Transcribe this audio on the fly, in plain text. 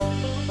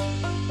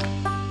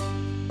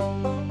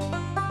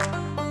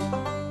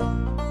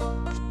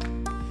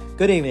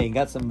Good evening.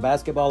 Got some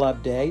basketball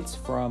updates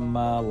from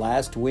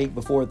last week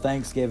before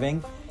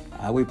Thanksgiving.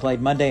 We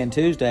played Monday and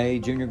Tuesday,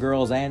 junior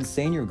girls and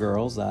senior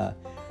girls.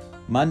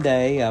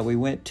 Monday, we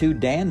went to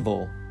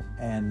Danville,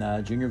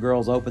 and junior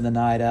girls opened the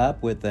night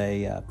up with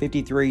a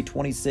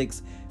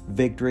 53-26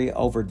 victory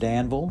over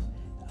Danville.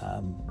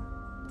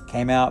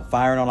 Came out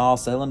firing on all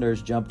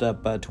cylinders, jumped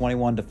up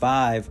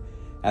 21-5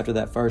 after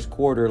that first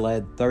quarter,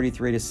 led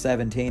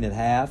 33-17 at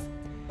half.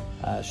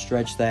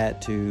 Stretched that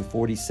to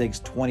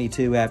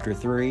 46-22 after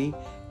 3,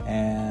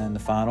 and the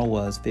final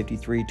was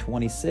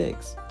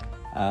 53-26.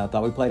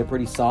 Thought we played a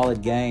pretty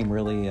solid game,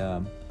 really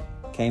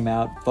came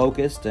out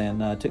focused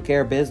and took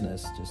care of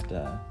business. Just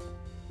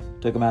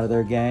took them out of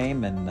their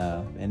game,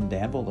 and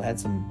Danville had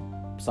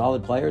some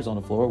solid players on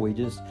the floor.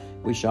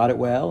 We shot it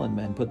well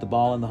and put the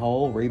ball in the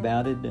hole,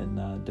 rebounded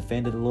and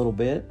defended a little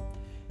bit,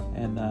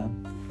 and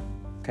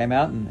came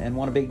out and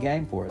won a big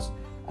game for us.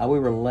 We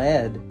were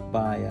led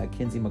by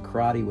Kinsey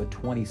McCrotty with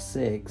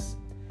 26.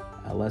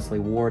 Leslie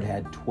Ward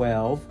had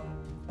 12.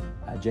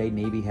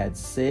 Jaden Eby had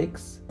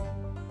 6.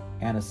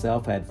 Anna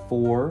Self had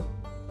 4.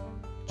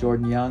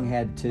 Jordan Young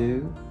had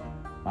 2.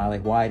 Miley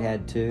White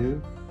had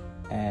 2.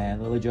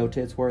 And Lily Jo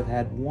Titsworth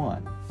had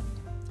 1.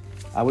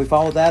 We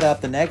followed that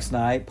up the next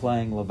night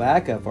playing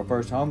Lavaca for our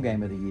first home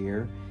game of the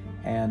year.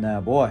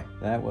 And boy,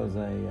 that was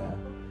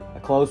a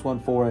close one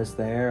for us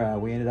there.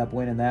 We ended up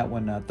winning that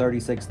one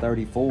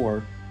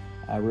 36-34.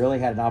 I really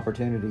had an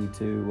opportunity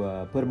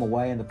to put them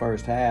away in the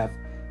first half,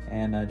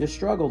 and just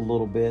struggled a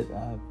little bit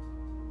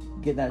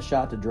getting that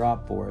shot to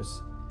drop for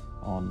us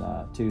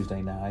on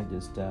Tuesday night.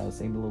 Just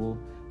seemed a little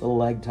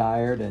leg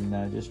tired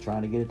and just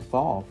trying to get it to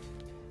fall.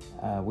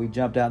 We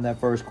jumped out in that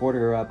first quarter.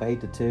 We were up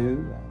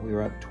 8-2. We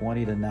were up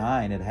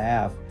 20-9 at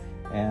half,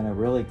 and I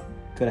really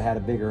could have had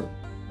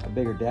a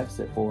bigger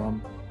deficit for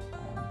them.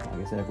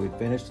 Like I said, if we'd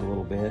finished a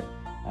little bit,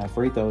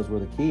 free throws were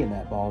the key in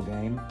that ball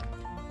game.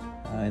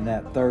 In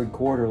that third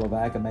quarter,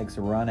 Lavaca makes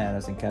a run at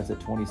us and cuts it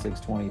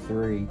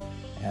 26-23.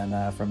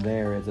 And from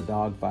there, it's a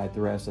dogfight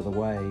the rest of the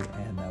way.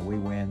 And we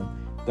win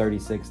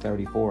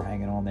 36-34,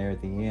 hanging on there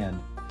at the end.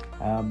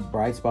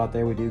 Bright spot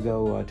there, we do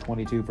go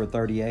 22 for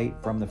 38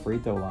 from the free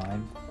throw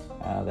line.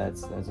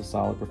 That's a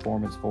solid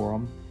performance for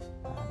them.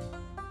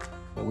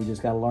 But we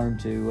just got to learn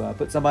to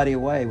put somebody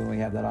away when we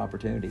have that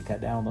opportunity. Cut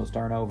down on those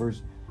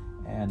turnovers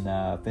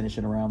and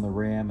finishing around the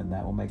rim, and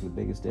that will make the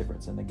biggest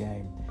difference in the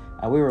game.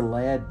 We were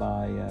led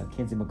by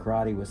Kinsey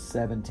McCrotty with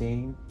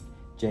 17.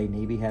 Jaden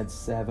Eby had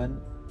 7.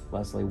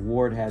 Leslie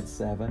Ward had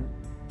 7.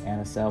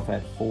 Anna Self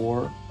had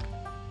 4.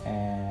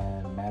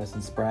 And Madison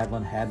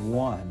Spradlin had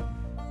 1.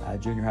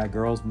 Junior high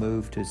girls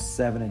moved to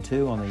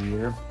 7-2 on the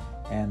year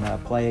and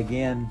play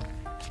again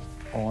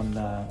on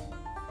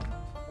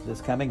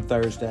this coming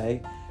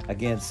Thursday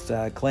against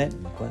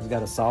Clinton. Clinton's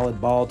got a solid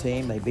ball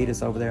team. They beat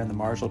us over there in the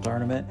Marshall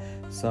tournament.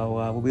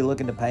 So we'll be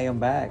looking to pay them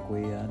back.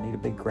 We need a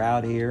big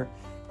crowd here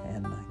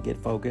and get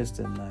focused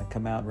and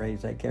come out ready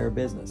to take care of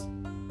business.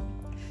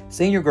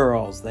 Senior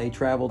girls, they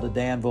traveled to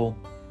Danville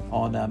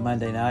on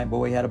Monday night. Boy,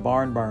 we had a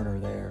barn burner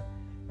there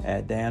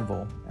at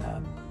Danville.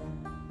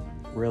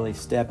 Really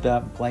stepped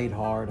up and played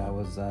hard. I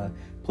was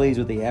pleased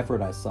with the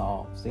effort I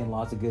saw. Seeing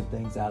lots of good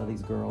things out of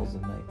these girls,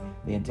 and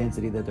the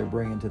intensity that they're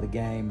bringing to the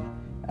game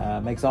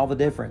makes all the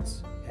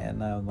difference.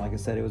 And like I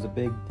said, it was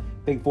a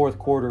big fourth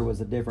quarter was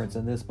the difference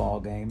in this ball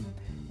game.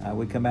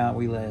 We come out,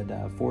 we led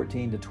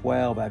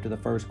 14-12 after the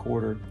first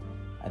quarter.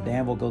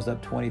 Danville goes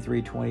up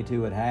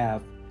 23-22 at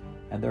half,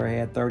 and they're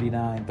ahead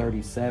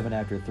 39-37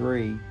 after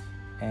 3.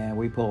 And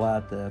we pull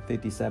out the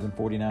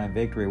 57-49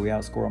 victory. We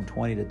outscore them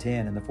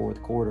 20-10 in the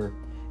fourth quarter,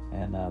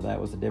 and that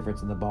was the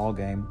difference in the ball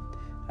game.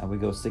 We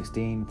go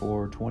 16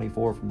 for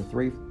 24 from the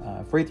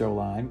free throw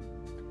line.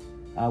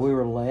 We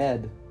were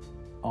led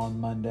on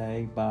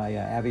Monday by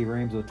Abby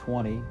Reams with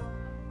 20,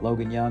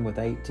 Logan Young with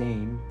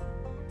 18,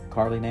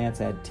 Carly Nance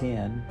had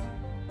 10,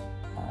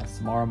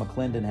 Samara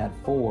McClendon had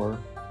 4,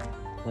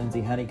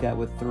 Lindsay Honeycutt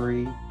with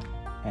 3,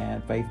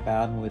 and Faith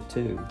Bowden with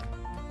 2.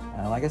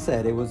 Like I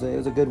said, it was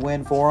a good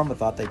win for them. I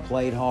thought they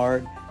played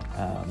hard.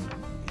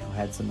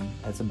 Had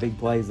some big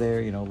plays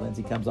there.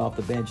 Lindsay comes off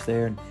the bench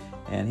there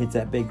and hits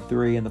that big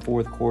 3 in the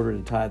fourth quarter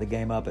to tie the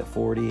game up at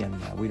 40,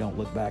 and we don't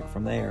look back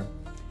from there.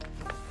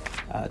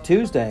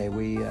 Tuesday,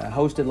 we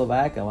hosted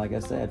Lavaca, like I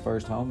said,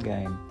 first home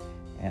game,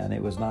 and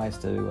it was nice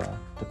to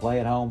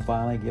play at home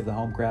finally, give the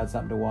home crowd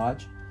something to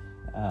watch.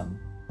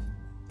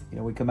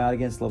 We come out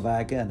against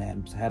Lavaca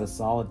and had a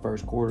solid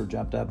first quarter,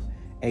 jumped up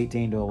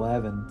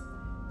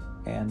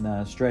 18-11,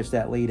 and stretched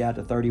that lead out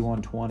to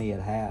 31-20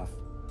 at half.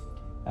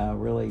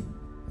 Really,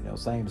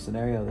 same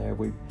scenario there. If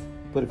we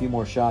put a few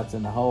more shots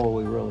in the hole,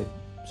 we really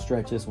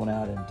stretch this one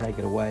out and take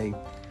it away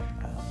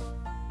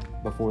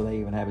before they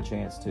even have a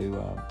chance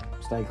to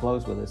stay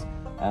close with us.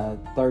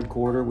 Third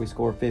quarter, we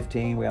scored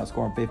 15. We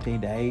outscored them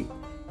 15-8,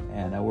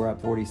 and we're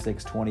up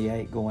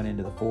 46-28 going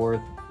into the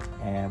fourth,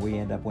 and we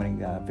end up winning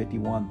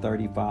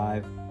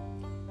 51-35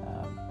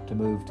 to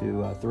move to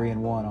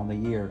 3-1 on the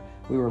year.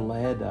 We were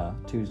led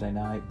Tuesday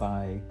night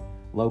by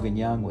Logan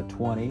Young with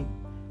 20.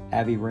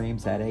 Abby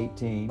Reams had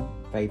 18.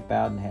 Faith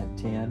Bowden had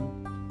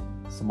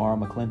 10. Samara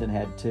McClendon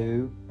had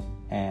 2,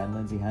 and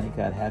Lindsay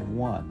Honeycutt had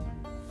 1.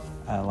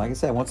 Like I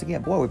said, once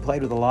again, boy, we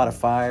played with a lot of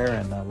fire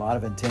and a lot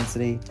of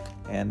intensity,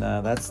 and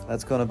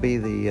that's going to be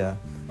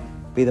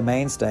the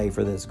mainstay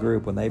for this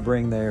group. When they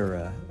bring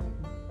their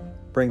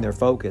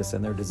focus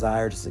and their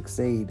desire to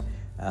succeed,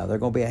 they're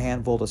going to be a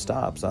handful to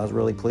stop. So I was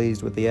really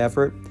pleased with the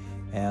effort,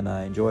 and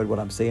I enjoyed what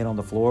I'm seeing on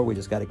the floor. We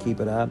just got to keep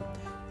it up.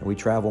 And we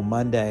travel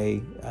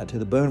Monday to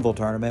the Boonville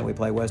tournament. We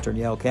play Western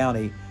Yell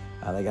County.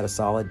 They got a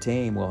solid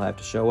team. We'll have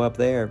to show up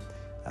there.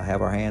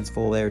 Have our hands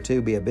full there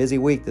too. Be a busy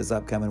week this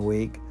upcoming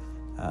week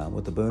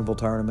with the Boonville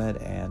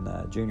tournament and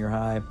junior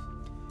high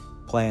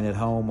playing at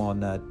home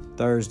on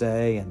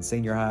Thursday, and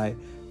senior high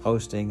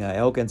hosting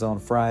Elkins on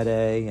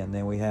Friday, and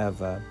then we have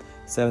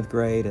 7th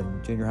grade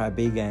and junior high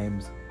B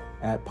games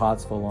at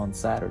Pottsville on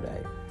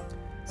Saturday.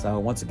 So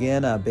once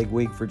again, a big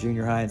week for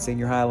junior high and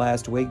senior high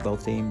last week.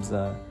 Both teams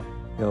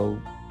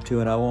go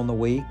 2-0 on the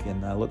week,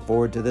 and I look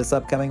forward to this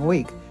upcoming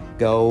week.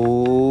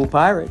 Go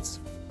Pirates!